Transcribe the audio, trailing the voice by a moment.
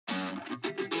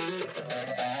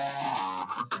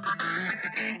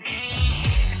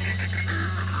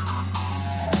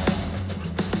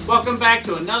Welcome back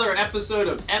to another episode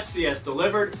of FCS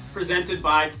Delivered, presented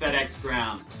by FedEx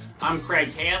Ground. I'm Craig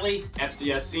Haley,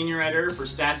 FCS Senior Editor for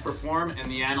Stats Perform and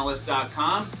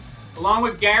TheAnalyst.com, along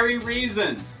with Gary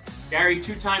Reasons. Gary,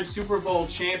 two-time Super Bowl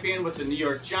champion with the New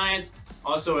York Giants,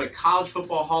 also a College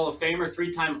Football Hall of Famer,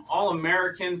 three-time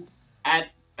All-American at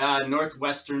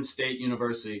Northwestern State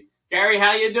University. Gary,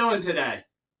 how you doing today?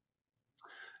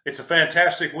 It's a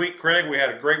fantastic week, Craig. We had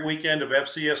a great weekend of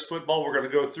FCS football. We're going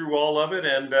to go through all of it,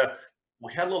 and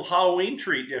we had a little Halloween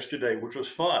treat yesterday, which was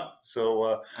fun.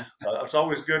 So it's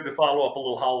always good to follow up a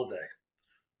little holiday.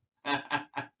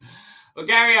 Well,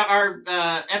 Gary, our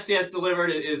FCS Delivered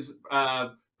is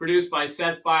produced by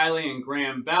Seth Biley and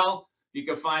Graham Bell. You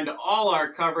can find all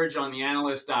our coverage on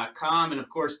TheAnalyst.com, and of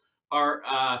course, our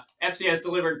FCS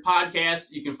Delivered podcast.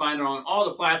 You can find it on all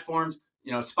the platforms.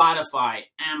 You know, Spotify,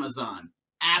 Amazon,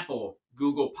 Apple,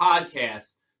 Google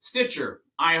Podcasts, Stitcher,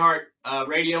 iHeart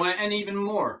Radio, and even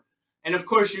more. And of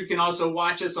course, you can also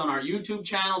watch us on our YouTube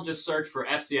channel. Just search for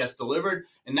FCS Delivered.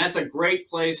 And that's a great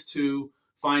place to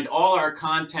find all our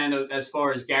content as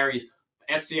far as Gary's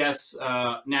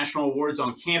FCS National Awards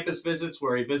on campus visits,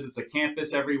 where he visits a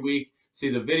campus every week.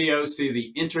 See the videos, see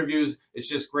the interviews. It's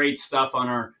just great stuff on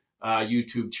our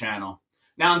YouTube channel.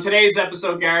 Now, in today's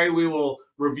episode, Gary, we will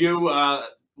review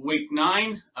Week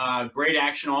 9, great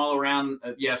action all around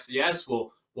the FCS.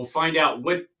 We'll find out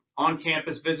what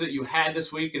on-campus visit you had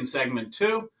this week in segment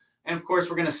 2. And of course,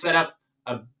 we're going to set up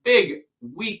a big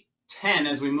Week 10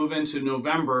 as we move into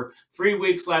November. 3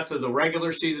 weeks left of the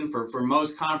regular season for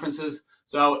most conferences.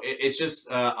 So it's just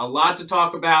a lot to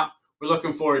talk about. We're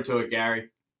looking forward to it, Gary.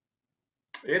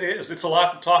 It is. It's a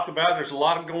lot to talk about. There's a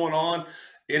lot going on.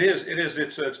 It is.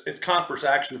 It's conference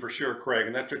action for sure, Craig,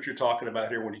 and that's what you're talking about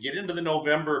here. When you get into the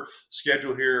November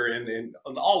schedule here and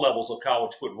on all levels of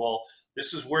college football,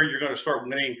 this is where you're going to start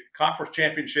winning conference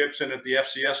championships, and at the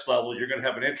FCS level, you're going to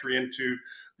have an entry into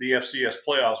the FCS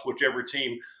playoffs. Whichever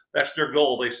team, that's their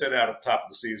goal they set out at the top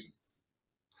of the season.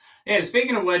 Yeah.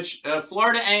 Speaking of which,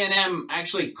 Florida A&M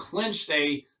actually clinched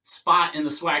a spot in the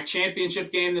SWAC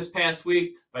championship game this past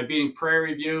week by beating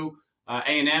Prairie View.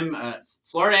 A&M,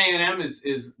 Florida A&M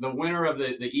is the winner of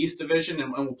the East Division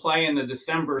and will play in the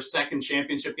December 2nd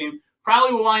championship game.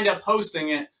 Probably will wind up hosting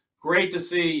it. Great to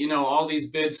see, all these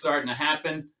bids starting to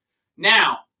happen.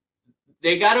 Now,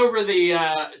 they got over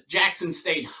the Jackson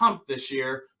State hump this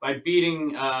year by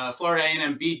beating Florida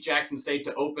A&M beat Jackson State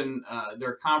to open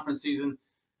their conference season.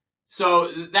 So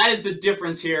that is the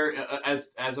difference here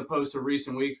as opposed to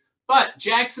recent weeks. But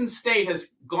Jackson State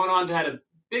has gone on to have a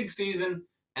big season.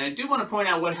 And I do want to point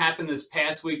out what happened this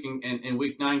past week in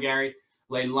Week 9, Gary.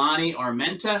 Leilani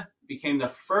Armenta became the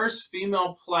first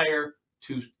female player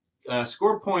to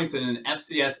score points in an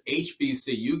FCS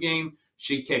HBCU game.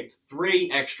 She kicked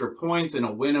 3 extra points in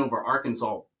a win over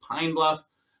Arkansas Pine Bluff.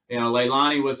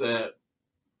 Leilani was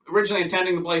originally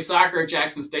intending to play soccer at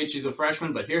Jackson State. She's a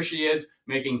freshman, but here she is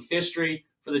making history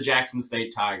for the Jackson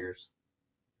State Tigers.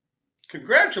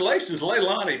 Congratulations,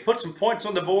 Leilani. Put some points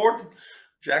on the board.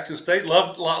 Jackson State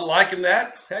loved liking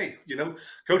that. Hey,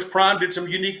 Coach Prime did some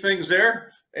unique things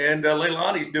there, and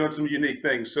Leilani's doing some unique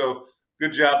things. So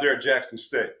good job there at Jackson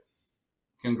State.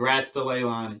 Congrats to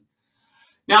Leilani.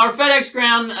 Now, our FedEx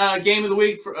Ground game of the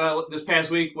week for this past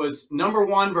week was number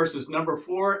 1 versus number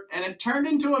 4, and it turned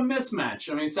into a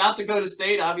mismatch. I mean, South Dakota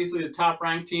State, obviously the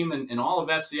top-ranked team in all of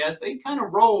FCS, they kind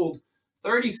of rolled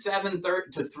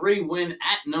 37-3 win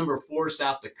at number 4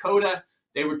 South Dakota.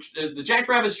 The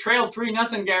Jackrabbits trailed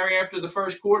 3-0, Gary, after the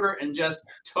first quarter and just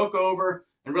took over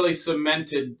and really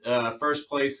cemented first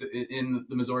place in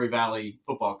the Missouri Valley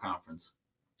Football Conference.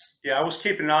 Yeah, I was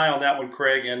keeping an eye on that one,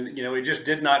 Craig, and it just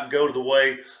did not go to the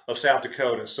way of South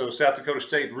Dakota. So South Dakota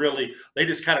State they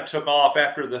just kind of took off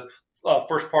after the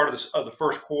first part of the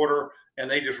first quarter, and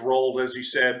they just rolled, as you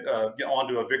said,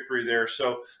 onto a victory there.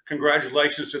 So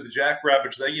congratulations to the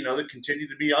Jackrabbits. They continue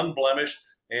to be unblemished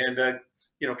and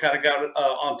kind of got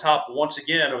on top once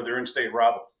again of their in-state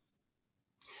rival.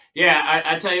 Yeah,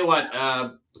 I tell you what,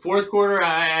 fourth quarter,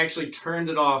 I actually turned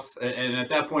it off. And at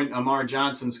that point, Amar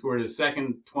Johnson scored his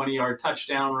second 20-yard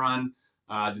touchdown run.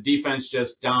 The defense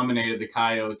just dominated the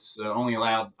Coyotes, only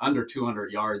allowed under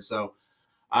 200 yards. So,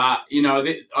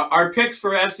 our picks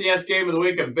for FCS Game of the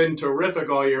Week have been terrific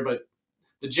all year, but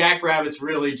the Jackrabbits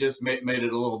really just made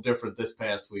it a little different this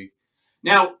past week.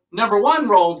 Now, number 1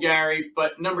 rolled, Gary,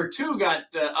 but number 2 got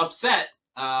upset.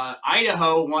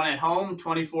 Idaho won at home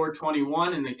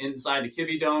 24-21 inside the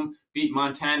Kibbe Dome, beat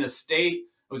Montana State.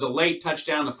 It was a late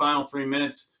touchdown in the final 3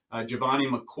 minutes. Giovanni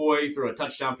McCoy threw a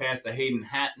touchdown pass to Hayden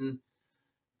Hatton.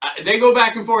 They go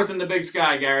back and forth in the Big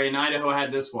Sky, Gary, and Idaho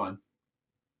had this one.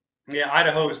 Yeah,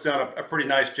 Idaho's done a pretty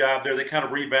nice job there. They kind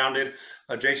of rebounded.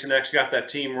 Jason X got that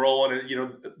team rolling. And,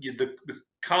 the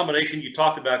combination you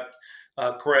talked about,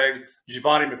 Craig,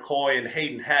 Giovanni McCoy, and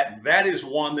Hayden Hatton, that is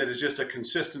one that is just a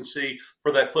consistency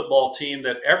for that football team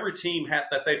that every team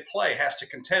that they play has to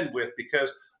contend with,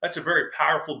 because that's a very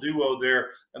powerful duo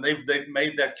there. And they've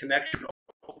made that connection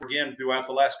again throughout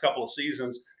the last couple of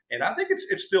seasons. And I think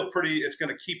it's still pretty. It's going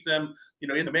to keep them,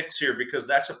 in the mix here, because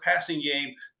that's a passing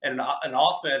game and an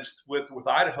offense with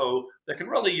Idaho that can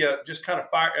really just kind of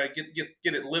fire, get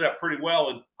it lit up pretty well.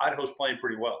 And Idaho's playing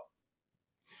pretty well.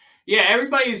 Yeah,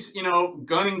 everybody's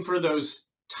gunning for those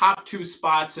top two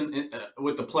spots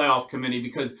with the playoff committee,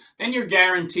 because then you're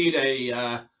guaranteed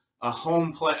a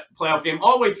home playoff game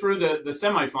all the way through the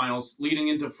semifinals leading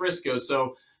into Frisco.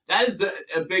 So that is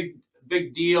a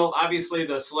big deal. Obviously,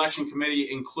 the selection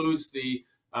committee includes the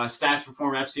Stats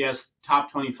Perform FCS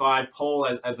Top 25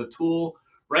 poll as a tool.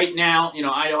 Right now,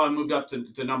 Idaho moved up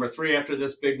to number 3 after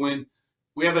this big win.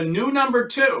 We have a new number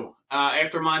 2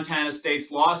 after Montana State's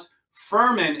loss.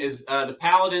 Furman is the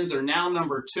Paladins are now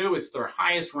number 2. It's their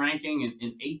highest ranking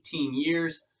in 18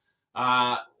 years.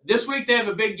 This week they have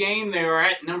a big game. They are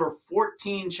at number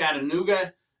 14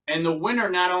 Chattanooga, and the winner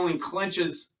not only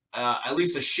clinches at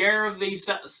least a share of the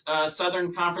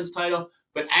Southern Conference title,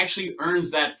 but actually earns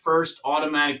that first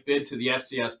automatic bid to the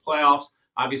FCS playoffs.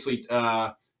 Obviously,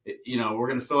 we're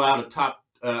going to fill out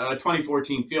a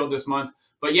 2014 field this month.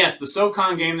 But yes, the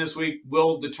SoCon game this week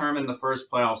will determine the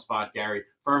first playoff spot, Gary.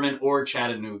 Furman or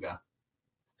Chattanooga.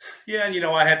 Yeah, and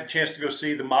I had the chance to go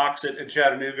see the Mocs at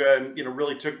Chattanooga, and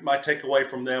really took my takeaway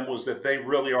from them was that they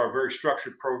really are a very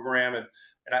structured program, and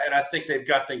I think they've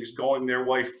got things going their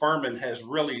way. Furman has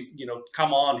really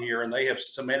come on here, and they have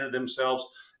cemented themselves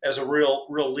as a real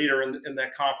leader in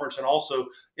that conference, and also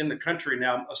in the country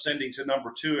now, ascending to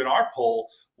number 2 in our poll,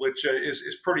 which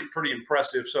is pretty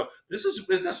impressive. So this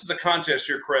is a contest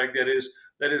here, Craig, that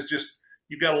is just,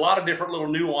 you've got a lot of different little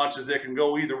nuances that can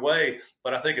go either way,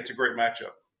 but I think it's a great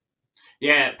matchup.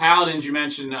 Yeah, Paladins, you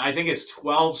mentioned, I think it's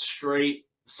 12 straight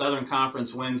Southern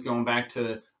Conference wins going back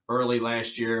to early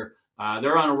last year.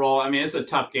 They're on a roll. I mean, it's a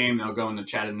tough game, though, going to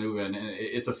Chattanooga, and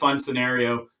it's a fun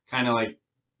scenario, kind of like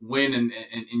win and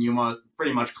you must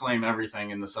pretty much claim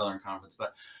everything in the Southern Conference.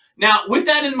 But now, with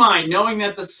that in mind, knowing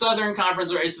that the Southern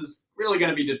Conference race is really going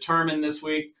to be determined this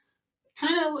week,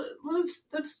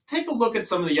 let's take a look at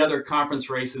some of the other conference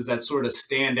races that sort of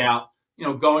stand out,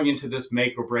 going into this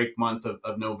make or break month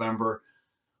of November.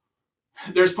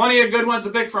 There's plenty of good ones to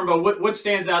pick from, but what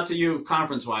stands out to you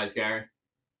conference-wise, Gary?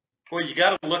 Well, you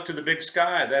got to look to the Big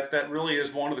Sky. That really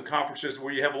is one of the conferences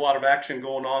where you have a lot of action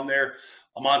going on there.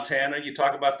 Montana, you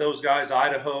talk about those guys,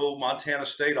 Idaho, Montana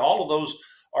State, all of those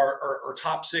are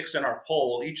top 6 in our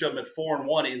poll, each of them at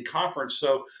 4-1 in conference.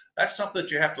 So that's something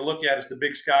that you have to look at, is the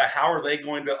Big Sky. How are they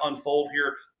going to unfold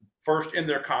here first in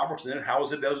their conference, and then how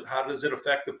does it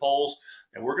affect the polls?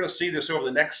 And we're going to see this over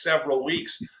the next several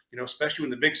weeks, especially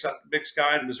when the Big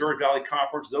Sky and Missouri Valley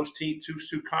Conference, those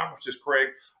two conferences, Craig,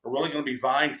 are really going to be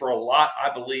vying for a lot,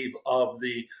 I believe, of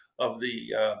the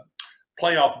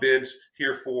playoff bids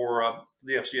here for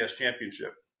the FCS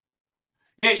championship.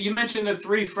 Hey, you mentioned the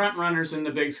 3 front runners in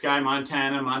the Big Sky: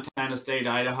 Montana State,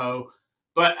 Idaho.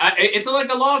 But it's like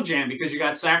a logjam, because you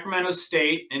got Sacramento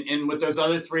State, and with those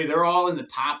other 3, they're all in the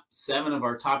top 7 of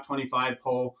our top 25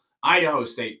 poll. Idaho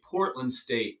State, Portland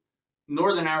State,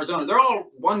 Northern Arizona, they're all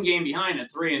one game behind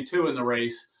at 3-2 in the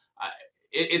race.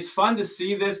 It's fun to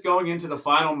see this going into the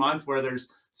final month where there's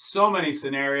so many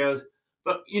scenarios.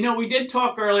 But, we did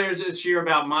talk earlier this year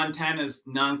about Montana's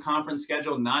non-conference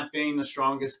schedule not being the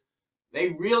strongest.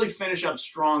 They really finish up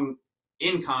strong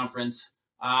in conference.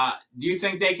 Do you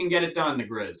think they can get it done, the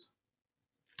Grizz?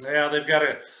 Yeah, they've got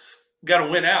to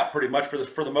win out pretty much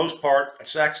for the most part.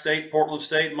 Sac State, Portland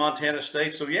State, Montana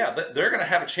State. So yeah, they're going to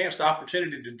have a chance, the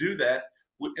opportunity to do that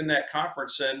in that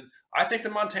conference. And I think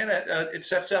the Montana it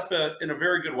sets up in a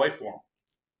very good way for them.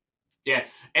 Yeah,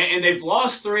 and they've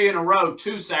lost 3 in a row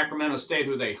to Sacramento State,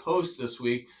 who they host this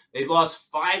week. They've lost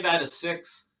 5 out of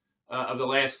 6 of the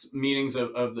last meetings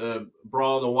of the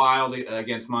Brawl of the Wild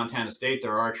against Montana State,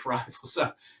 their arch rival.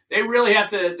 So they really have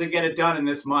to get it done in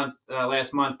this month,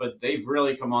 last month, but they've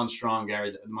really come on strong,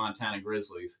 Gary, the Montana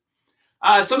Grizzlies.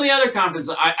 Some of the other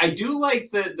conferences, I do like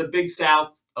the Big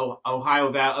South,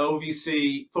 Ohio Valley,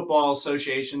 OVC Football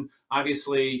Association.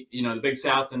 Obviously, the Big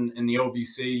South and the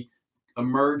OVC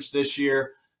emerged this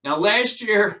year. Now, last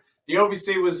year, the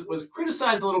OVC was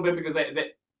criticized a little bit because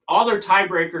all their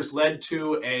tiebreakers led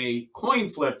to a coin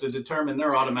flip to determine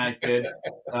their automatic bid.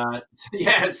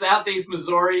 Southeast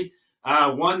Missouri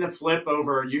won the flip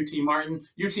over UT Martin.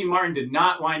 UT Martin did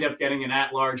not wind up getting an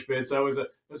at-large bid, so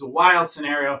it was a wild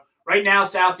scenario. Right now,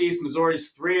 Southeast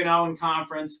Missouri's 3-0 in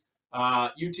conference.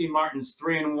 UT Martin's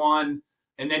 3-1,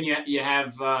 and then you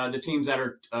have the teams that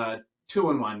are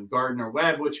 2-1. Gardner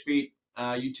Webb, which beat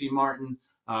UT Martin.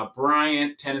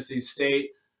 Bryant, Tennessee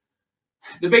State.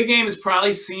 The big game is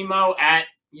probably SEMO at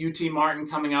UT Martin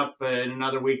coming up in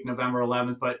another week, November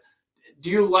 11th. But do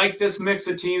you like this mix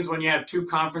of teams when you have two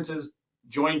conferences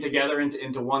joined together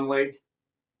into one league?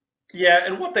 Yeah,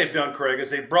 and what they've done, Craig, is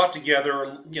they've brought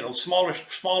together,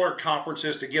 smaller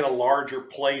conferences to get a larger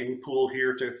playing pool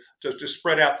here to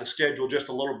spread out the schedule just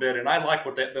a little bit. And I like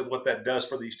what that does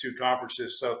for these two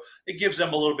conferences. So it gives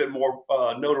them a little bit more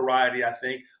notoriety, I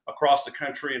think, across the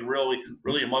country and really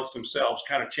amongst themselves,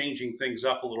 kind of changing things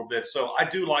up a little bit. So I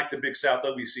do like the Big South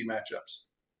WC matchups.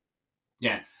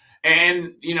 Yeah,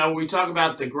 and we talk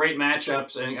about the great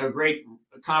matchups and great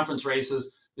conference races.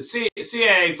 The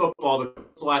CAA football, the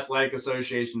Football Athletic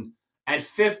Association, had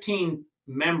 15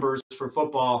 members for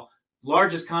football,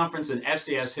 largest conference in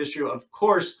FCS history. Of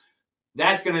course,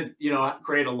 that's going to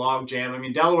create a log jam. I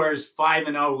mean, Delaware is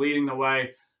 5-0, leading the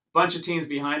way, bunch of teams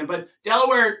behind them. But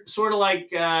Delaware, sort of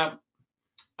like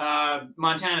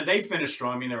Montana, they finished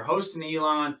strong. I mean, they're hosting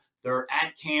Elon, they're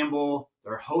at Campbell,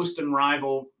 they're hosting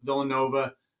rival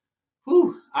Villanova.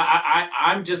 Whew,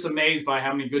 I'm just amazed by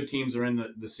how many good teams are in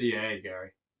the CAA,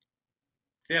 Gary.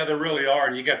 Yeah, there really are.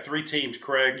 And you got three teams,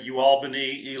 Craig,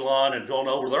 UAlbany, Elon, and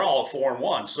Villanova. They're all at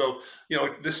 4-1. So,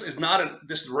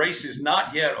 this race is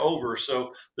not yet over.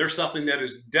 So there's something that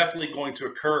is definitely going to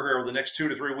occur here over the next 2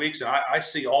 to 3 weeks. And I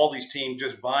see all these teams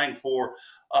just vying for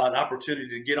an opportunity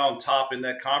to get on top in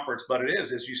that conference. But it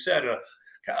is, as you said,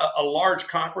 a large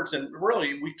conference, and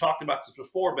really we've talked about this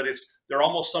before, but they're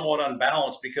almost somewhat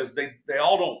unbalanced because they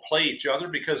all don't play each other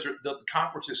because the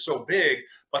conference is so big,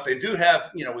 but they do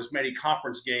have as many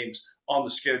conference games on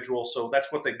the schedule, so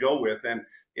that's what they go with. And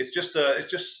it's just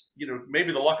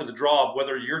maybe the luck of the draw of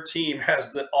whether your team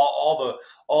has all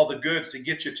the goods to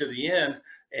get you to the end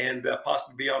and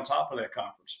possibly be on top of that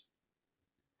conference.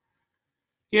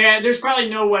 Yeah, there's probably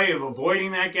no way of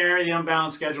avoiding that, Gary, the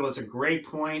unbalanced schedule. It's a great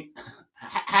point.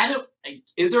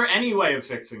 Is there any way of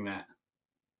fixing that?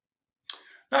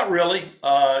 Not really.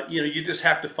 You just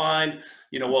have to find,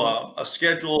 a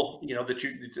schedule,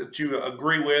 that you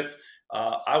agree with.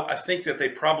 I think that they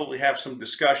probably have some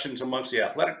discussions amongst the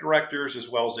athletic directors as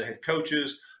well as the head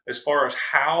coaches as far as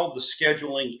how the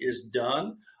scheduling is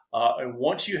done. And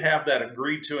once you have that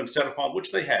agreed to and set upon,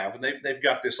 which they have, and they've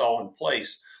got this all in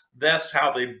place, that's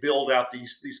how they build out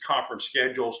these conference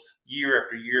schedules year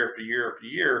after year after year after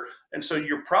year. And so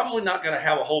you're probably not going to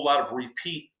have a whole lot of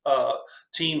repeat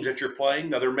teams that you're playing.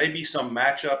 Now, there may be some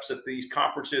matchups that these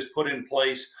conferences put in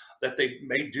place that they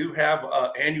may do have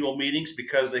annual meetings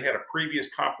because they had a previous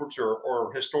conference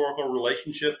or historical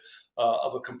relationship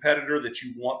of a competitor that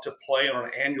you want to play on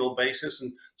an annual basis.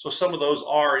 And so some of those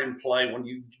are in play when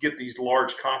you get these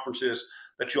large conferences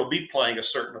that you'll be playing a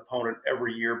certain opponent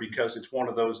every year because it's one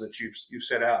of those that you've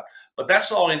set out. But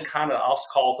that's all in kind of, I'll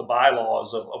call it the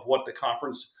bylaws of what the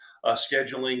conference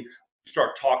scheduling.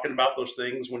 Start talking about those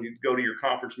things when you go to your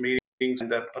conference meetings. And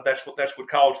but that's what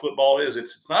college football is.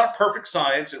 It's not a perfect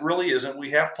science. It really isn't. We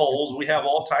have polls. We have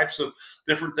all types of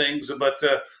different things, but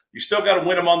you still got to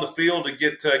win them on the field to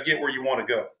get where you want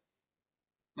to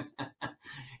go.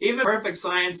 Even perfect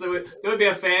science, there would be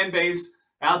a fan base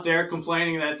out there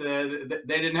complaining that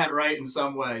they didn't have it right in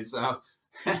some way. So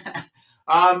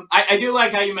I do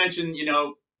like how you mentioned,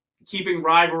 keeping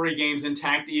rivalry games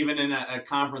intact, even in a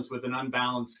conference with an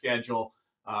unbalanced schedule,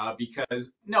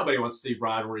 because nobody wants to see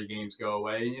rivalry games go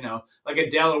away. Like a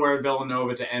Delaware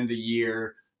Villanova to end the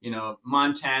year,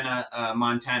 Montana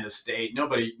State.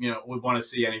 Nobody, would want to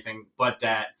see anything but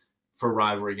that for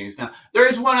rivalry games. Now, there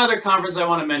is one other conference I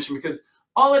want to mention because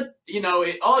all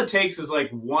it takes is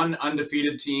like one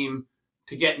undefeated team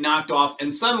to get knocked off,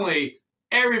 and suddenly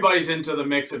everybody's into the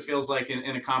mix, it feels like,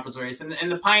 in a conference race. And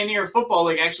the Pioneer Football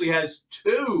League actually has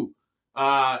two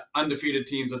undefeated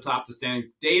teams atop the standings.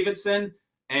 Davidson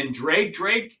and Drake.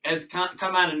 Drake has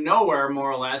come out of nowhere,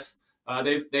 more or less.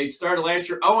 They started last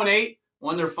year 0-8,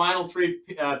 won their final three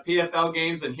PFL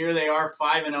games, and here they are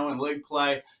 5-0 in league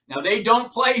play. Now, they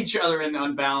don't play each other in the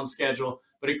unbalanced schedule,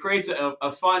 but it creates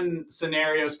a fun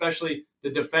scenario, especially the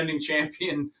defending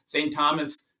champion, St.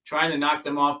 Thomas, trying to knock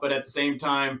them off, but at the same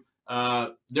time,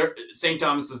 St.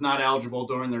 Thomas is not eligible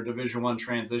during their Division I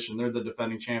transition. They're the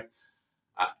defending champ.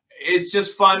 It's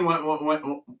just fun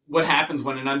what happens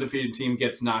when an undefeated team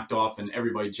gets knocked off and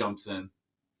everybody jumps in.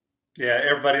 Yeah,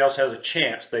 everybody else has a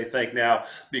chance, they think now,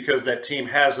 because that team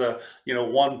has a,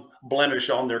 one blemish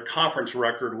on their conference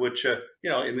record, which,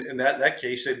 in that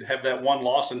case, they'd have that one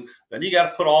loss. And then you got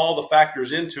to put all the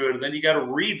factors into it. And then you got to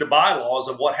read the bylaws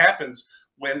of what happens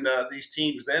when these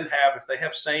teams then have, if they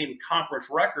have same conference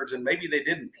records and maybe they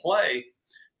didn't play,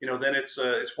 then it's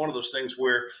one of those things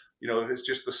where, it's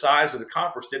just the size of the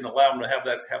conference didn't allow them to have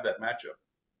that matchup.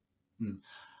 Hmm.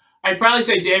 I'd probably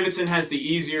say Davidson has the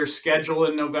easier schedule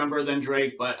in November than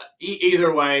Drake, but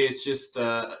either way, it's just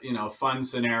a fun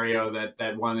scenario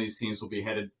that one of these teams will be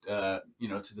headed to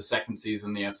the second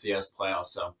season, the FCS playoffs.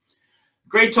 So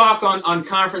great talk on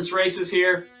conference races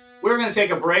here. We're going to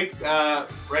take a break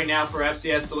right now for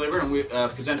FCS Delivered, and we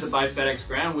presented by FedEx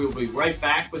Ground. We will be right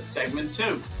back with segment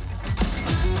 2.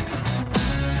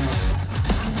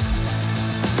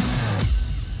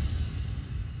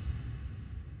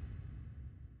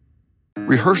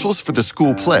 Rehearsals for the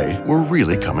school play were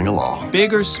really coming along.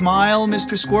 Bigger smile,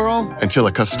 Mr. Squirrel? Until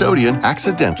a custodian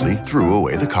accidentally threw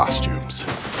away the costumes.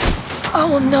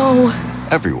 Oh no!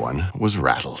 Everyone was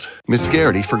rattled. Miss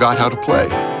Garrity forgot how to play.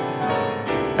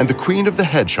 And the Queen of the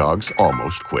Hedgehogs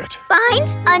almost quit.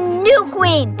 Find a new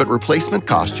queen! But replacement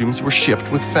costumes were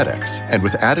shipped with FedEx. And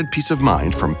with added peace of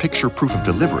mind from picture proof of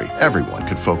delivery, everyone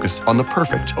could focus on the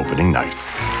perfect opening night.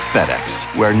 FedEx,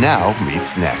 where now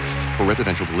meets next. For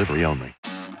residential delivery only.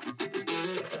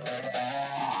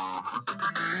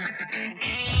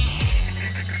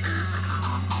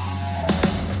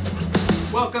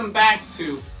 Welcome back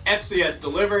to FCS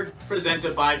Delivered,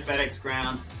 presented by FedEx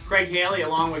Ground. Craig Haley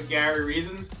along with Gary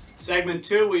Reasons. Segment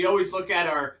 2, we always look at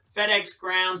our FedEx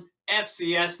Ground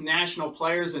FCS National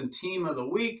Players and Team of the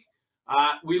Week.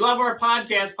 We love our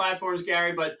podcast platforms,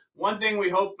 Gary, but one thing we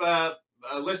hope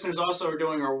listeners also are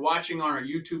doing are watching on our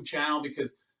YouTube channel,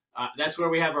 because that's where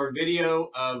we have our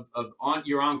video of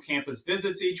your on-campus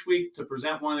visits each week to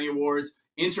present one of the awards,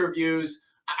 interviews.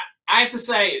 I have to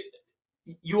say,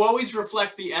 you always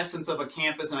reflect the essence of a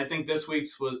campus, and I think this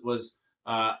week's was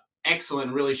excellent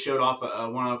and really showed off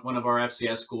one of our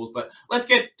FCS schools. But let's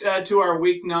get to our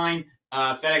Week 9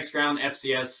 FedEx Ground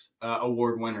FCS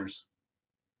award winners.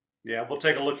 Yeah, we'll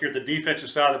take a look here at the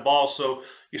defensive side of the ball. So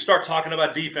you start talking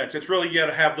about defense. It's really, you got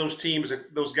to have those teams,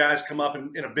 those guys come up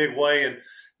in a big way. And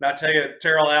I tell you,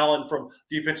 Terrell Allen from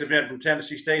defensive end from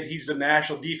Tennessee State, he's the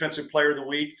National Defensive Player of the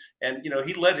Week. And,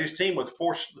 he led his team with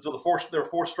their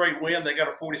fourth straight win. They got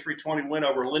a 43-20 win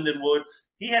over Lindenwood.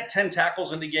 He had 10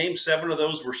 tackles in the game. 7 of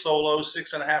those were solos,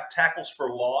 6.5 tackles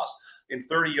for loss in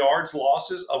 30 yards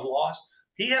loss.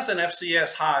 He has an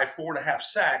FCS high 4.5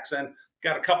 sacks and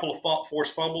got a couple of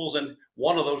forced fumbles, and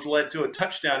one of those led to a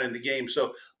touchdown in the game.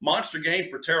 So monster game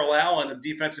for Terrell Allen, a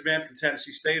defensive end from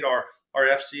Tennessee State, our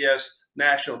FCS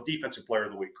National Defensive Player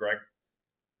of the Week, Craig.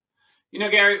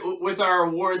 Gary, with our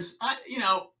awards,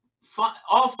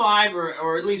 all 5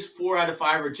 or at least 4 out of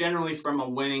 5 are generally from a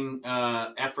winning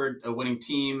effort, a winning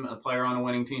team, a player on a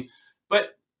winning team.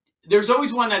 But there's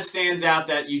always one that stands out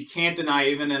that you can't deny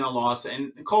even in a loss.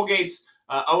 And Colgate's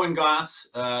Owen Goss,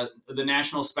 the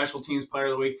National Special Teams Player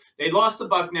of the Week. They lost to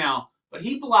Bucknell, but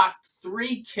he blocked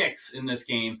 3 kicks in this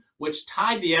game, which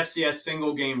tied the FCS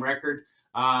single game record.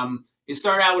 He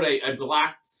started out with a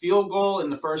blocked field goal in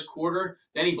the first quarter.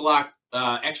 Then he blocked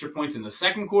extra points in the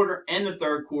second quarter and the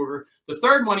third quarter. The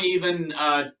third one, he even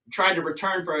tried to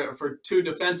return for 2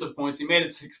 defensive points. He made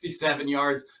it 67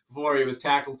 yards before he was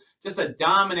tackled. Just a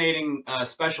dominating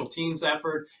special teams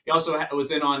effort. He also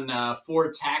was in on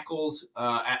 4 tackles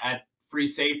at free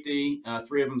safety,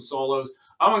 3 of them solos.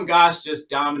 Owen Goss just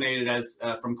dominated as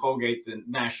from Colgate, the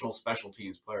National Special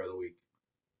Teams Player of the Week.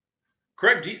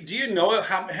 Craig, do you know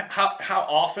how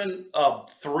often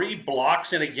 3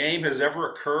 blocks in a game has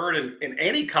ever occurred in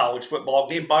any college football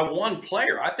game by one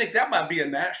player? I think that might be a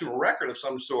national record of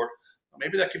some sort.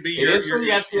 Maybe that could be your study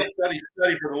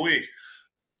for the week.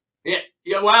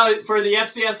 Yeah. Well, for the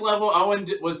FCS level, Owen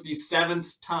was the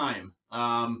 7th time.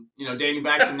 Dating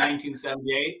back to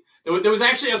 1978. There was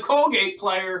actually a Colgate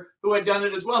player who had done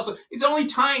it as well. So he's only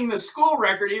tying the school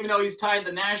record, even though he's tied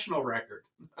the national record.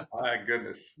 My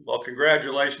goodness. Well,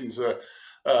 congratulations to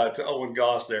Owen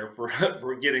Goss there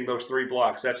for getting those 3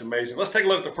 blocks. That's amazing. Let's take a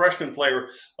look at the freshman player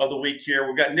of the week here.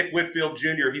 We've got Nick Whitfield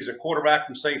Jr. He's a quarterback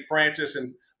from St. Francis,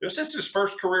 and this is his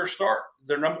first career start.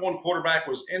 Their number 1 quarterback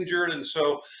was injured, and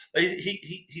so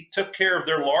he took care of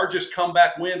their largest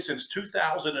comeback win since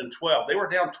 2012. They were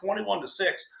down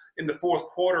 21-6 in the fourth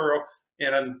quarter,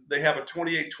 and they have a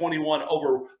 28-21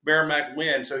 over Merrimack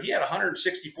win. So he had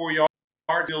 164 yards.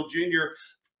 Whitfield Jr.,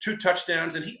 2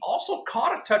 touchdowns, and he also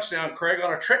caught a touchdown, Craig,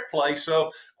 on a trick play. So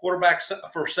quarterback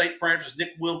for St. Francis,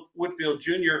 Nick Whitfield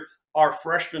Jr., our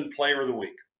freshman player of the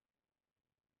week.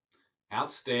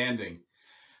 Outstanding.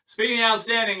 Speaking of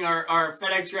outstanding, our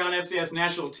FedEx Ground FCS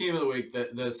National Team of the Week,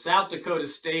 the South Dakota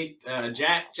State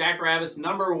Jackrabbits,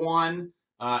 number one,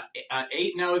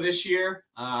 8-0 this year,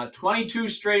 22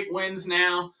 straight wins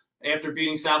now after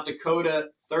beating South Dakota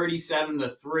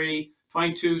 37-3.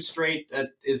 22 straight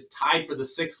is tied for the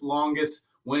sixth longest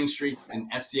winning streak in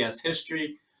FCS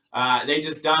history. They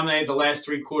just dominated the last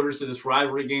three quarters of this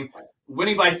rivalry game.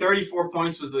 Winning by 34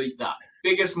 points was the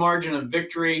biggest margin of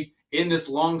victory in this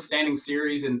long-standing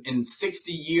series in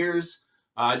 60 years.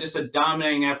 Just a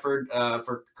dominating effort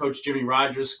for Coach Jimmy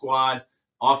Rogers' squad,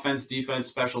 offense, defense,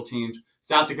 special teams.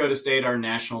 South Dakota State, our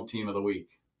national team of the week.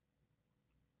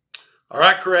 All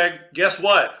right, Craig, guess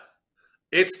what?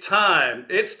 It's time.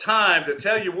 It's time to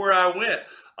tell you where I went.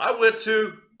 I went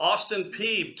to Austin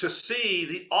Peay to see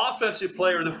the offensive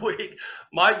player of the week,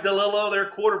 Mike DeLillo,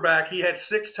 their quarterback. He had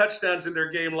 6 touchdowns in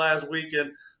their game last week,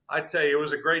 and I tell you, it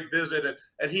was a great visit,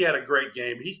 and he had a great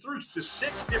game. He threw to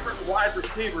 6 different wide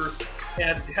receivers,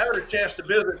 and having a chance to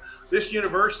visit this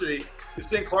university.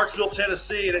 It's in Clarksville,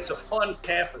 Tennessee, and it's a fun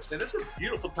campus, and it's a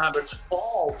beautiful time. It's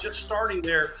fall, just starting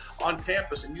there on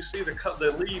campus, and you see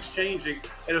the leaves changing,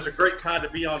 and it was a great time to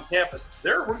be on campus.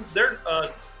 Their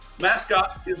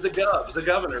mascot is the Govs, the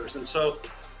Governors, and so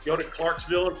go to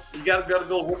Clarksville. You got to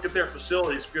go look at their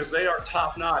facilities because they are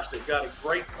top notch. They've got a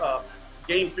great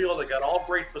game field. They've got all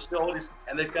great facilities,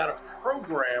 and they've got a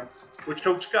program which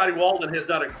Coach Scotty Walden has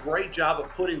done a great job of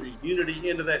putting the unity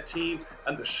into that team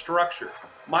and the structure.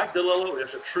 Mike DeLillo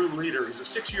is a true leader. He's a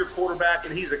 6-year quarterback,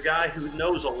 and he's a guy who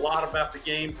knows a lot about the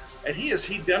game, and he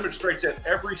demonstrates that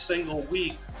every single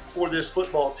week for this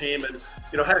football team. And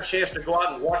had a chance to go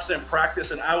out and watch them practice,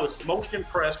 and I was most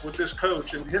impressed with this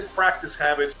coach and his practice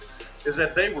habits is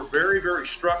that they were very, very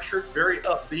structured, very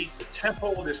upbeat. The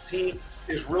tempo of this team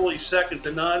is really second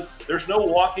to none. There's no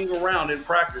walking around in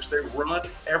practice. They run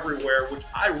everywhere, which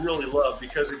I really love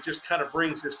because it just kind of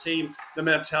brings this team, the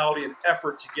mentality and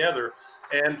effort together.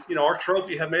 And, our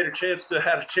trophy had a chance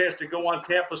to go on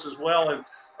campus as well. And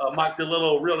Mike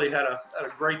DeLillo really had a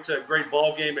great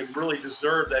ball game and really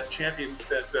deserved that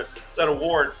that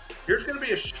award. Here's going to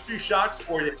be a few shots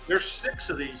for you. There's 6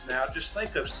 of these now. Just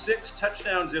think of 6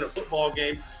 touchdowns in a football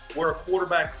game where a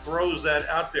quarterback throws that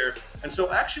out there. And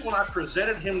so actually when I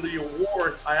presented him the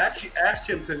award, I actually asked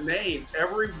him to name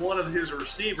every one of his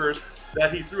receivers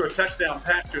that he threw a touchdown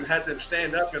pass to and had them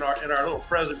stand up in our little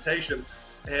presentation.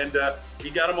 And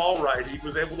he got them all right. He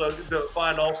was able to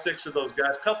find all 6 of those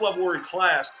guys. A couple of them were in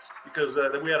class because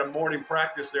we had a morning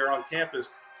practice there on campus.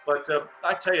 But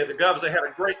I tell you, the Govs, they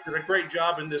did a great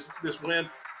job in this win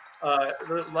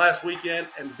last weekend.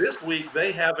 And this week,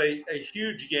 they have a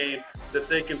huge game that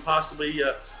they can possibly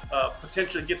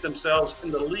potentially get themselves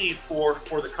in the lead for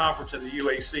the conference in the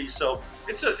UAC. So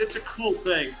it's a cool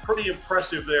thing, pretty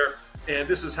impressive there. And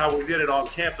this is how we did it on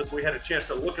campus. We had a chance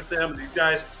to look at them. These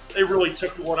guys, they really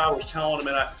took to what I was telling them.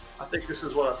 And I think this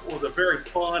is what was a very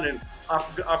fun and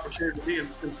opportunity to be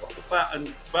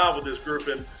involved with this group.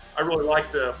 And I really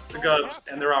like the Govs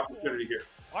and their opportunity here.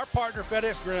 Our partner,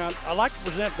 FedEx Ground, I'd like to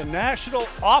present the National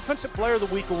Offensive Player of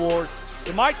the Week Award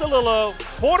to Mike DeLillo,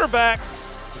 quarterback,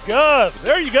 the Govs.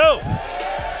 There you go.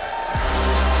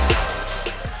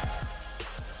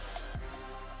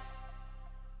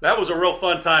 That was a real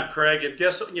fun time, Craig. And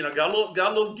guess got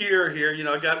a little gear here.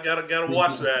 Got to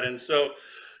watch that. And so,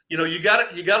 you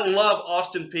got to love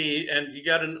Austin Peay, and you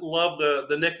got to love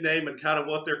the nickname and kind of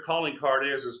what their calling card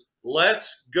is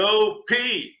Let's Go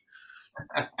Peay.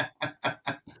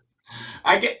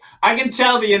 I can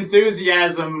tell the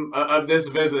enthusiasm of this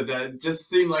visit. It just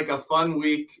seemed like a fun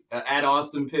week at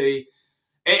Austin Peay.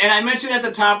 And I mentioned at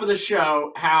the top of the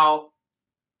show how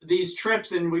these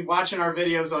trips, and we watching our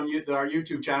videos on our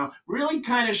YouTube channel, really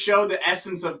kind of show the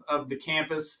essence of the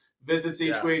campus visits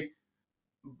each week.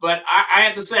 But I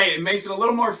have to say, it makes it a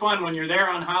little more fun when you're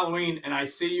there on Halloween and I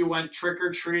see you went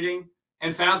trick-or-treating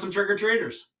and found some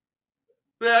trick-or-treaters.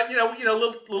 Yeah,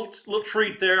 little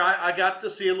treat there. I got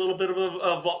to see a little bit of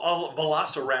a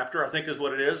velociraptor, I think is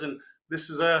what it is. And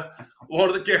this is one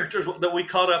of the characters that we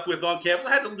caught up with on campus.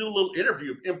 I had to do a little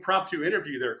impromptu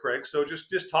interview there, Craig. So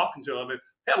just talking to him, and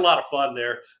had a lot of fun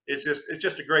there. It's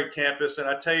just a great campus. And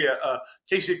I tell you,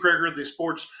 Casey Krieger, the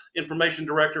sports information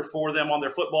director for them on their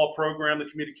football program, the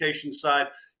communication side,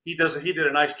 he did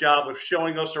a nice job of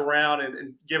showing us around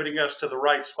and giving us to the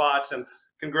right spots. And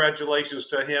congratulations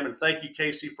to him, and thank you,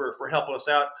 Casey, for helping us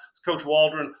out. Coach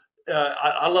Waldron,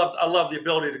 I love the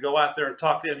ability to go out there and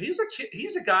talk to him.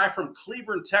 He's a guy from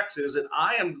Cleburne, Texas, and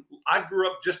I grew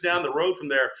up just down the road from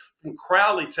there, from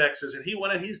Crowley, Texas, and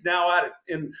he's now out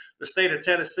in the state of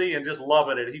Tennessee and just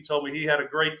loving it. He told me he's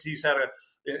had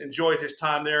enjoyed his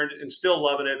time there and still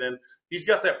loving it. And he's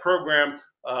got that program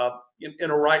in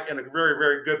a very,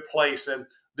 very good place. And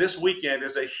this weekend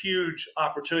is a huge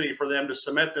opportunity for them to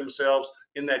cement themselves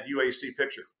in that UAC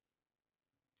picture.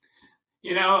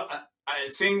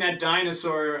 Seeing that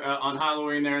dinosaur on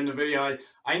Halloween there in the video,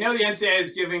 I know the NCAA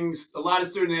is giving a lot of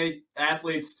student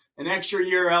athletes an extra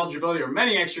year eligibility, or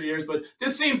many extra years, but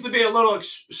this seems to be a little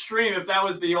extreme if that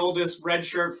was the oldest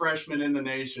redshirt freshman in the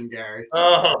nation, Gary.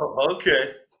 Oh,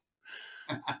 okay.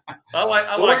 I like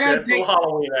that little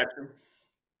Halloween action.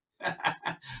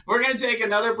 We're going to take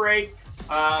another break,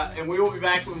 and we will be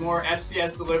back with more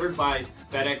FCS delivered by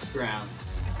FedEx Ground.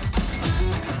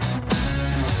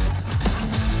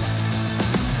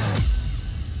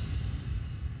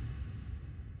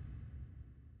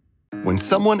 When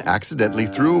someone accidentally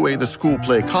threw away the school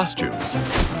play costumes,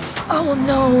 Oh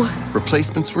no.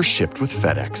 replacements were shipped with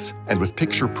FedEx. And with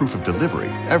picture proof of delivery,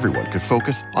 everyone could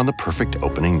focus on the perfect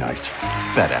opening night.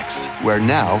 FedEx, where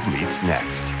now meets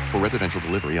next. For residential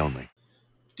delivery only.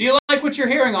 Do you like what you're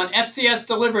hearing on FCS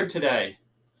Delivered today?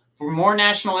 For more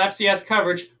national FCS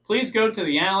coverage, please go to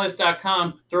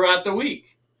theanalyst.com throughout the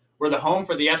week. We're the home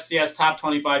for the FCS Top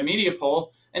 25 Media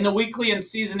Poll and the weekly and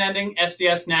season-ending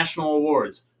FCS National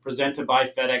Awards, presented by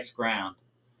FedEx Ground.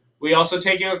 We also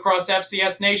take you across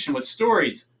FCS Nation with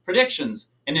stories,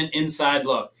 predictions, and an inside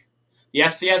look. The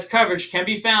FCS coverage can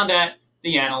be found at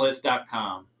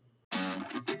theanalyst.com.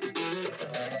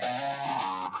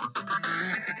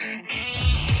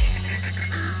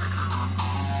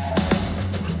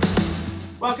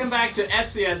 Welcome back to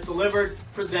FCS Delivered,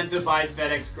 presented by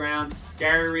FedEx Ground.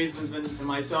 Gary Reasons and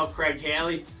myself, Craig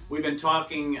Haley. We've been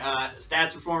talking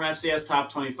Stats Reform FCS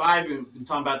Top 25. We've been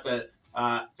talking about the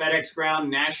FedEx Ground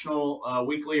National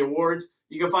Weekly Awards.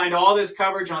 You can find all this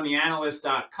coverage on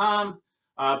theanalyst.com,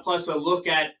 plus a look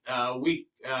at week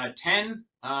 10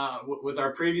 with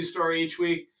our preview story each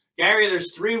week. Gary,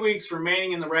 there's 3 weeks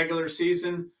remaining in the regular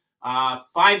season.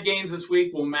 5 games this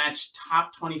week will match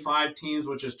top 25 teams,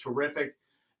 which is terrific.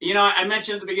 I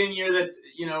mentioned at the beginning of the year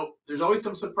that, there's always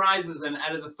some surprises. And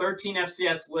out of the 13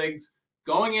 FCS leagues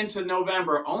going into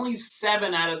November, only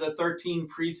 7 out of the 13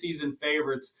 preseason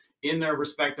favorites in their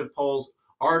respective polls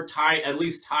are at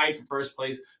least tied for first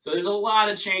place. So there's a lot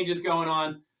of changes going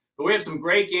on. But we have some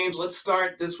great games. Let's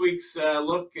start this week's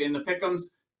look in the pick'ems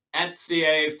at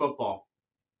CAA football.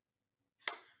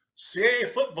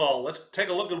 CAA football. Let's take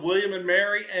a look at William and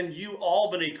Mary and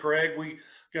Albany, Craig. We're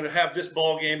going to have this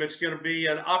ball game. It's going to be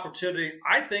an opportunity,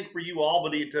 I think, for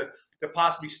Albany to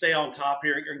possibly stay on top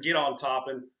here and get on top.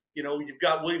 And, you've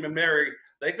got William and Mary.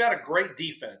 They've got a great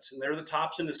defense, and they're the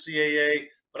tops in the CAA.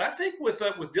 But I think with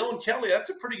Dylan Kelly, that's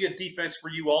a pretty good defense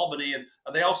for Albany. And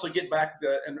they also get back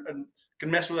and can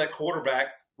mess with that quarterback.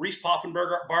 Reese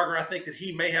Poffenbarger, I think that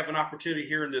he may have an opportunity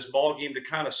here in this ball game to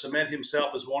kind of cement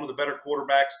himself as one of the better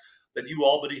quarterbacks that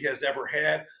Albany has ever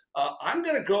had. I'm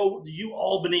going to go the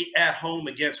Albany at home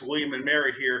against William and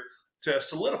Mary here to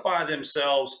solidify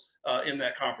themselves in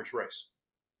that conference race.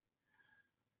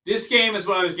 This game is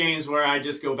one of those games where I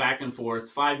just go back and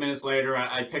forth. 5 minutes later,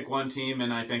 I pick one team,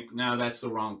 and I think, no, that's the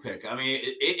wrong pick. I mean,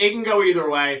 it can go either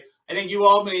way. I think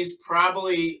Albany's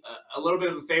probably a little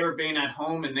bit of a favorite being at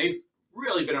home, and they've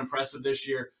really been impressive this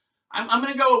year. I'm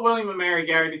going to go with William and Mary,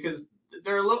 Gary, because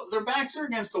their backs are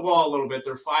against the wall a little bit.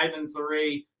 They're 5-3,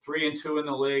 3-2 in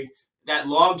the league. That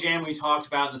log jam we talked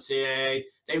about in the CAA,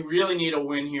 they really need a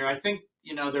win here. I think,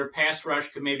 their pass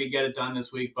rush could maybe get it done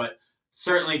this week, but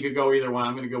certainly could go either one.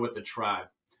 I'm going to go with the Tribe.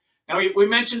 Now, we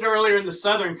mentioned earlier in the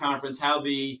Southern Conference how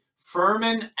the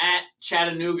Furman at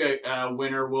Chattanooga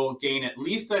winner will gain at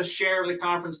least a share of the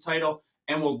conference title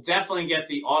and will definitely get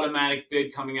the automatic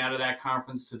bid coming out of that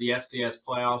conference to the FCS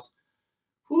playoffs.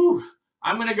 Whew.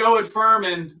 I'm going to go with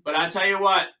Furman, but I tell you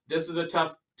what, this is a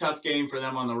tough game for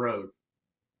them on the road.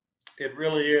 It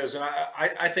really is. And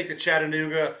I think that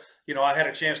Chattanooga, I had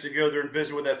a chance to go there and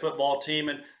visit with that football team,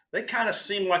 and they kind of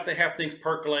seem like they have things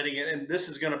percolating, and this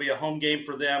is going to be a home game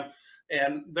for them.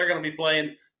 And they're going to be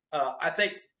playing, I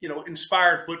think,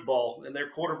 inspired football. And their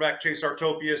quarterback, Chase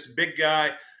Artopius, big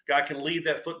guy can lead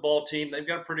that football team. They've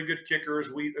got pretty good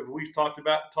kickers. We've talked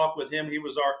with him. He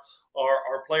was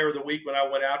our player of the week when I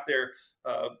went out there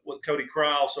with Cody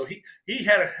Crowell. So he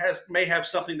may have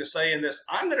something to say in this.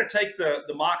 I'm going to take the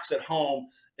Mocs at home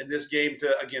in this game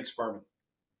against Furman.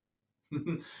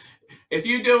 If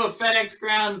you do a FedEx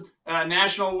Ground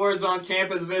National Awards on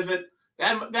Campus visit,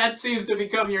 that seems to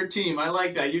become your team. I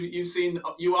like that. You've seen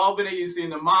Albany, you've seen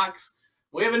the Mocs.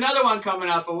 We have another one coming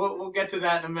up, but we'll get to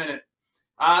that in a minute.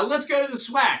 Let's go to the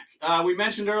SWAC. We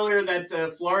mentioned earlier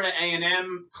that Florida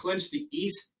A&M clinched the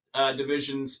East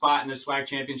Division spot in the SWAC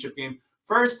championship game.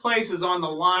 First place is on the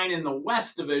line in the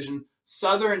West Division,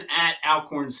 Southern at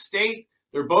Alcorn State.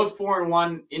 They're both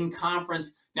 4-1 in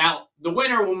conference. Now, the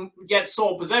winner will get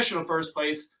sole possession of first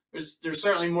place. There's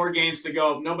certainly more games to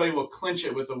go. Nobody will clinch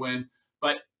it with the win.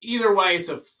 But either way, it's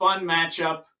a fun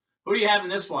matchup. Who do you have in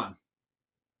this one?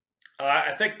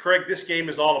 I think, Craig, this game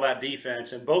is all about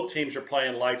defense, and both teams are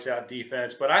playing lights out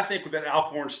defense. But I think that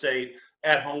Alcorn State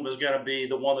at home is going to be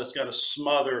the one that's going to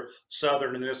smother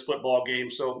Southern in this football game.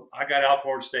 So I got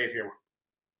Alcorn State here.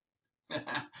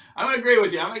 I'm going to agree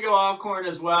with you. I'm going to go Alcorn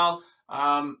as well.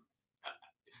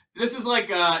 This is like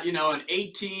an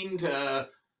 18 to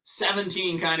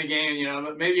 17 kind of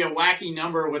game, maybe a wacky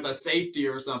number with a safety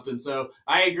or something. So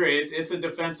I agree. It's a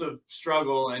defensive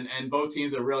struggle, and both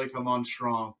teams have really come on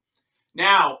strong.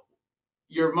 Now,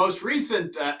 your most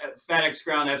recent FedEx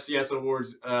Ground FCS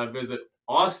Awards visit,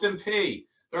 Austin Peay.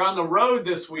 They're on the road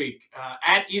this week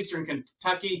at Eastern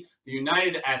Kentucky, the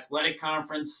United Athletic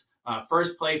Conference.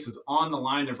 First place is on the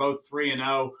line. They're both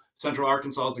 3-0. Central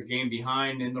Arkansas is a game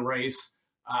behind in the race.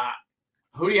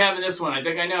 Who do you have in this one? I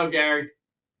think I know, Gary.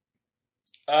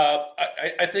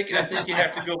 I think you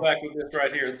have to go back with this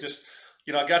right here. Just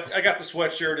I got the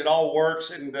sweatshirt. It all works,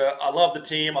 and I love the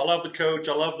team. I love the coach.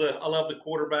 I love the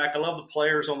quarterback. I love the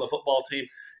players on the football team.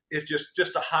 It's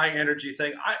just a high energy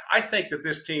thing. I think that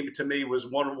this team, to me, was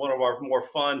one of our more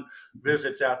fun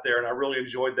visits out there, and I really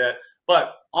enjoyed that.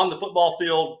 But on the football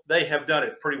field, they have done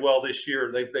it pretty well this year.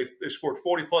 They've scored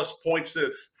 40-plus points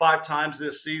 5 times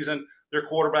this season. Their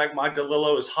quarterback, Mike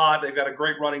DeLillo, is hot. They've got a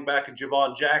great running back in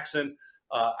Javon Jackson.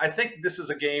 I think this is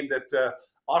a game that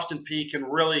Austin Peay can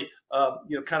really,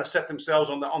 kind of set themselves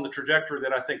on the trajectory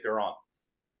that I think they're on.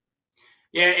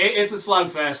 Yeah, it's a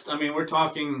slugfest. I mean, we're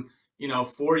talking,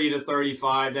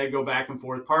 40-35. They go back and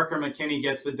forth. Parker McKinney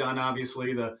gets it done.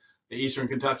 Obviously, the Eastern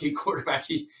Kentucky quarterback.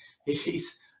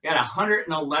 He's got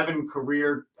 111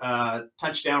 career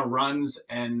touchdown runs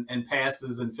and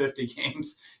passes in 50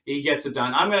 games. He gets it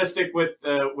done. I'm going to stick with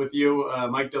you,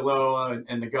 Mike DeLillo,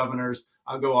 and the Governors.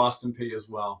 I'll go Austin Peay as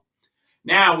well.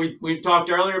 Now, we talked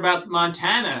earlier about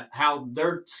Montana, how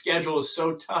their schedule is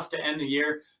so tough to end the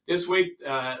year. This week,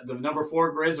 the number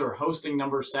 4 Grizz are hosting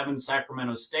number 7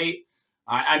 Sacramento State.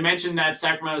 I mentioned that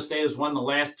Sacramento State has won the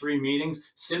last 3 meetings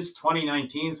since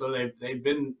 2019, so they've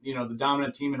been the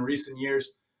dominant team in recent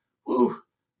years. Woo.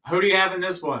 Who do you have in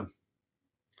this one?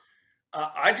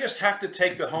 I just have to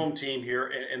take the home team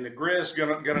here, and the Grizz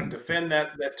going to defend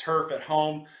that turf at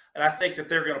home, and I think that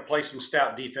they're going to play some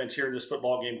stout defense here in this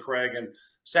football game, Craig. And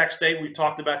Sac State, we've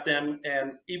talked about them,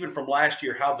 and even from last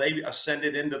year, how they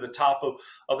ascended into the top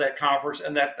of that conference,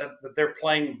 and that they're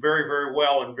playing very, very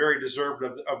well and very deserved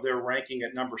of their ranking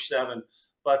at number 7.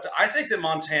 But I think that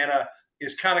Montana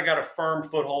is kind of got a firm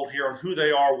foothold here on who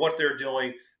they are, what they're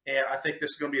doing, and I think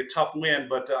this is going to be a tough win,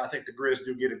 but I think the Grizz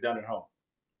do get it done at home.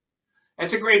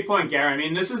 That's a great point, Gary. I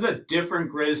mean, this is a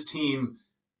different Grizz team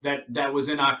that was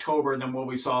in October than what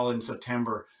we saw in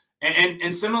September.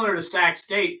 And similar to Sac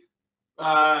State,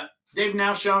 they've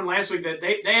now shown last week that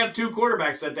they have 2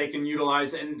 quarterbacks that they can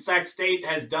utilize, and Sac State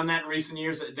has done that in recent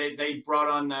years. They brought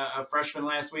on a freshman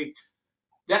last week.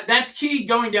 That's key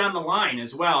going down the line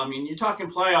as well. I mean, you're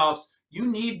talking playoffs. You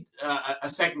need a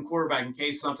second quarterback in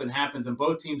case something happens, and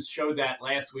both teams showed that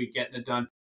last week getting it done.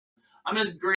 I'm going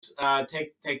to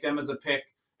take them as a pick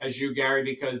as you, Gary,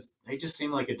 because they just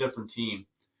seem like a different team.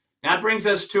 That brings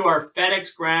us to our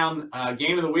FedEx Ground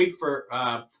game of the week for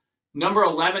number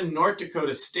 11 North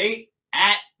Dakota State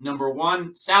at number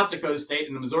 1 South Dakota State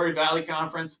in the Missouri Valley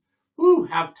Conference.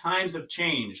 How times have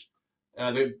changed.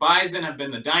 The Bison have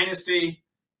been the dynasty.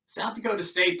 South Dakota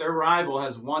State, their rival,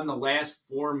 has won the last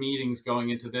 4 meetings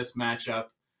going into this matchup.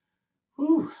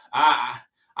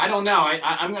 I don't know.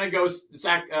 I'm going to go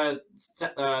South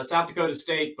Dakota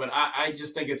State, but I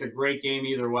just think it's a great game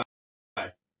either way.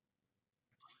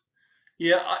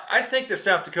 Yeah, I think that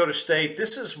South Dakota State,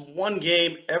 this is one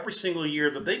game every single year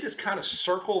that they just kind of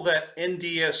circle that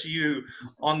NDSU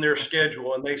on their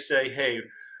schedule, and they say, hey,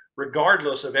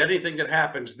 regardless of anything that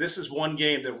happens, this is one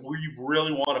game that we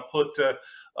really want to put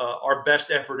our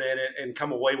best effort in it and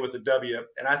come away with a W.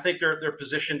 And I think they're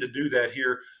positioned to do that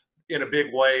here in a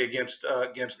big way against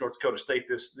North Dakota State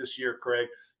this year, Craig.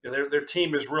 Their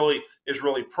team is really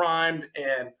primed,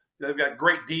 and they've got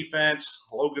great defense.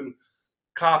 Logan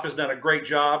Kopp has done a great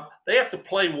job. They have to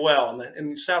play well.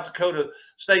 In South Dakota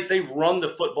State, they run the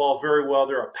football very well.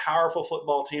 They're a powerful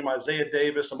football team. Isaiah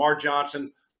Davis, Amar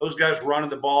Johnson, those guys running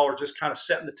the ball are just kind of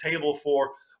setting the table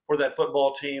for that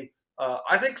football team.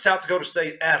 I think South Dakota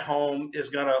State at home is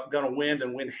gonna win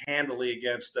and win handily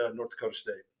against North Dakota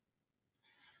State.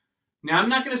 Now, I'm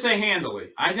not going to say handily.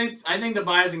 I think the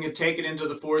Bison can take it into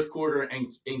the fourth quarter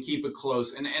and keep it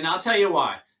close. And I'll tell you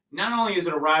why. Not only is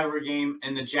it a rivalry game,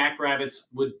 and the Jackrabbits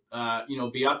would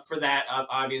be up for that,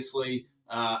 obviously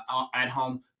at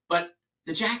home, but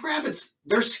the Jackrabbits,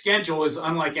 their schedule is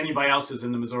unlike anybody else's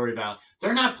in the Missouri Valley.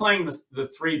 They're not playing the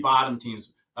three bottom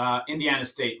teams: Indiana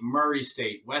State, Murray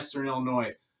State, Western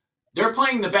Illinois. They're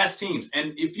playing the best teams,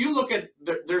 and if you look at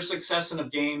their succession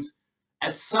of games,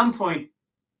 at some point,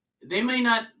 they may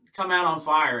not come out on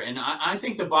fire, and I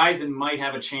think the Bison might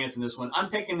have a chance in this one. I'm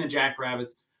picking the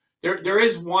Jackrabbits. There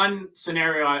is one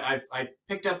scenario I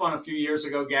picked up on a few years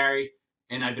ago, Gary,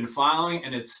 and I've been following,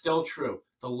 and it's still true.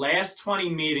 The last 20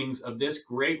 meetings of this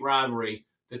great rivalry,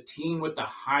 the team with the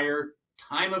higher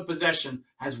time of possession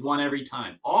has won every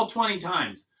time, all 20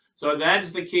 times. So that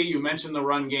is the key. You mentioned the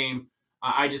run game.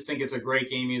 I just think it's a great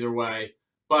game either way,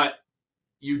 but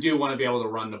you do want to be able to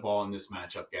run the ball in this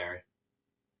matchup, Gary.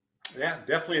 Yeah,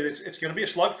 definitely. It's going to be a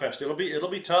slugfest. It'll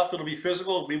be tough. It'll be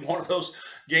physical. It'll be one of those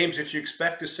games that you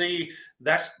expect to see.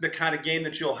 That's the kind of game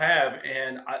that you'll have,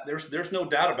 and there's no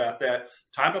doubt about that.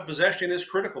 Time of possession is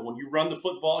critical. When you run the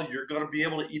football, you're going to be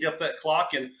able to eat up that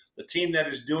clock, and the team that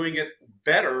is doing it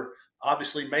better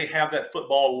obviously may have that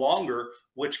football longer,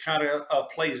 which kind of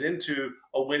plays into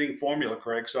a winning formula,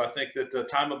 Craig. So I think that the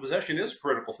time of possession is a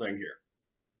critical thing here.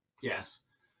 Yes.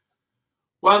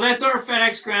 Well, that's our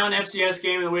FedEx Ground FCS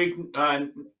game of the week.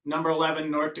 Number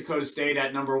 11, North Dakota State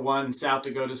at number 1, South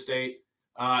Dakota State.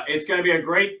 It's going to be a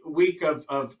great week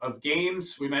of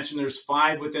games. We mentioned there's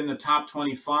 5 within the top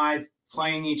 25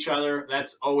 playing each other.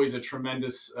 That's always a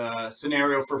tremendous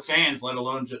scenario for fans, let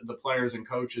alone the players and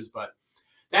coaches. But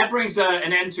that brings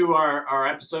an end to our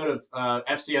episode of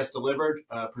FCS Delivered,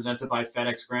 presented by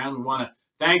FedEx Ground. We want to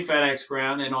thank FedEx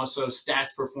Ground and also Stats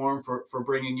Perform for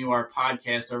bringing you our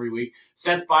podcast every week.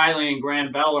 Seth Biley and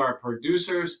Graham Bell are our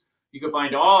producers. You can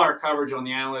find all our coverage on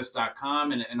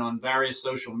theanalyst.com and on various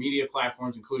social media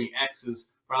platforms, including X is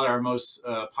probably our most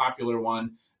popular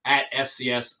one, at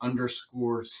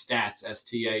FCS_stats,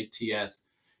 STATS.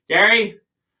 Gary,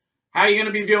 how are you going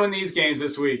to be viewing these games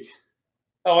this week?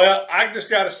 Oh, well, I just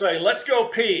got to say, let's go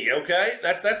pee, okay?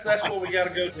 That's what we got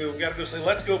to go do. We got to go say,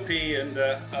 let's go pee, and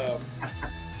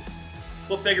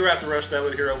we'll figure out the rest of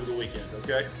it here over the weekend,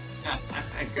 okay?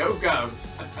 Go Cubs.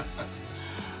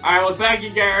 All right, well, thank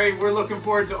you, Gary. We're looking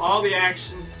forward to all the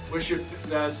action. Wish you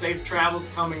safe travels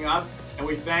coming up, and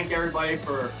we thank everybody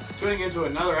for tuning into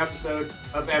another episode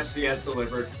of FCS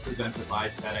Delivered, presented by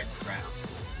FedEx Ground.